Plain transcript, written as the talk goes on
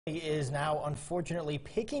Is now unfortunately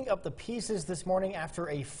picking up the pieces this morning after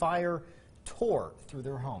a fire tore through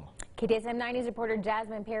their home. KTSM 9 News reporter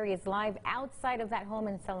Jasmine Perry is live outside of that home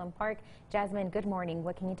in Sunland Park. Jasmine, good morning.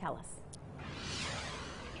 What can you tell us?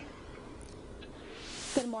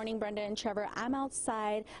 Good morning, Brenda and Trevor. I'm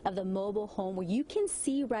outside of the mobile home where you can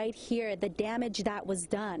see right here the damage that was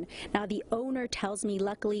done. Now, the owner tells me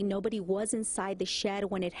luckily nobody was inside the shed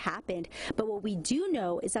when it happened. But what we do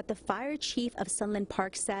know is that the fire chief of Sunland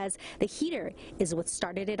Park says the heater is what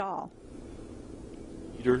started it all.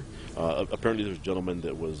 Apparently there's a gentleman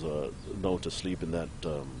that was known to sleep in that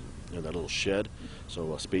little shed.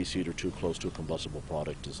 So a space heater too close to a combustible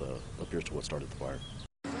product appears to what started the fire.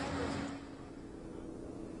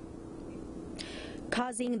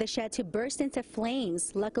 Causing the shed to burst into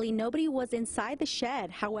flames. Luckily, nobody was inside the shed.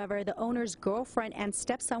 However, the owner's girlfriend and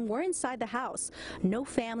stepson were inside the house. No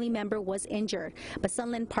family member was injured. But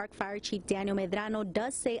Sunland Park Fire Chief Daniel Medrano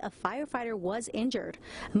does say a firefighter was injured.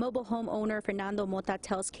 Mobile home owner Fernando Mota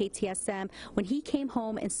tells KTSM when he came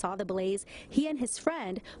home and saw the blaze, he and his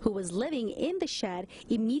friend, who was living in the shed,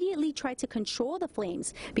 immediately tried to control the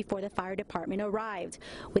flames before the fire department arrived.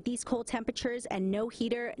 With these cold temperatures and no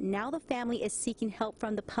heater, now the family is seeking help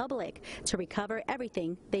from the public to recover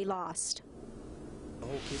everything they lost. The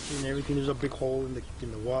whole kitchen and everything, there's a big hole in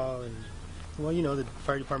the wall, and well, you know, the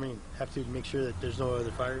fire department have to make sure that there's no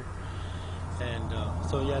other fire. And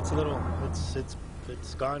so yeah,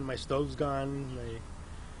 it's gone. My stove's gone,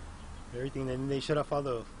 everything. And they shut off all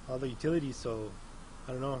the utilities, so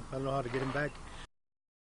I don't know how to get them back.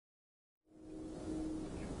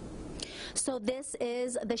 So this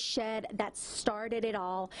is the shed that started it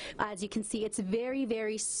all. As you can see, it's very,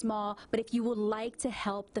 very small, but if you would like to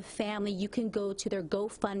help the family, you can go to their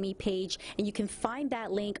GoFundMe page, and you can find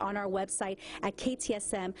that link on our website at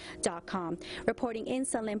ktsm.com. Reporting in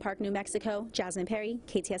Sunland Park, New Mexico, Jasmine Perry,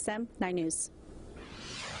 KTSM 9 News.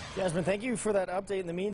 Jasmine, thank you for that update. In the meantime,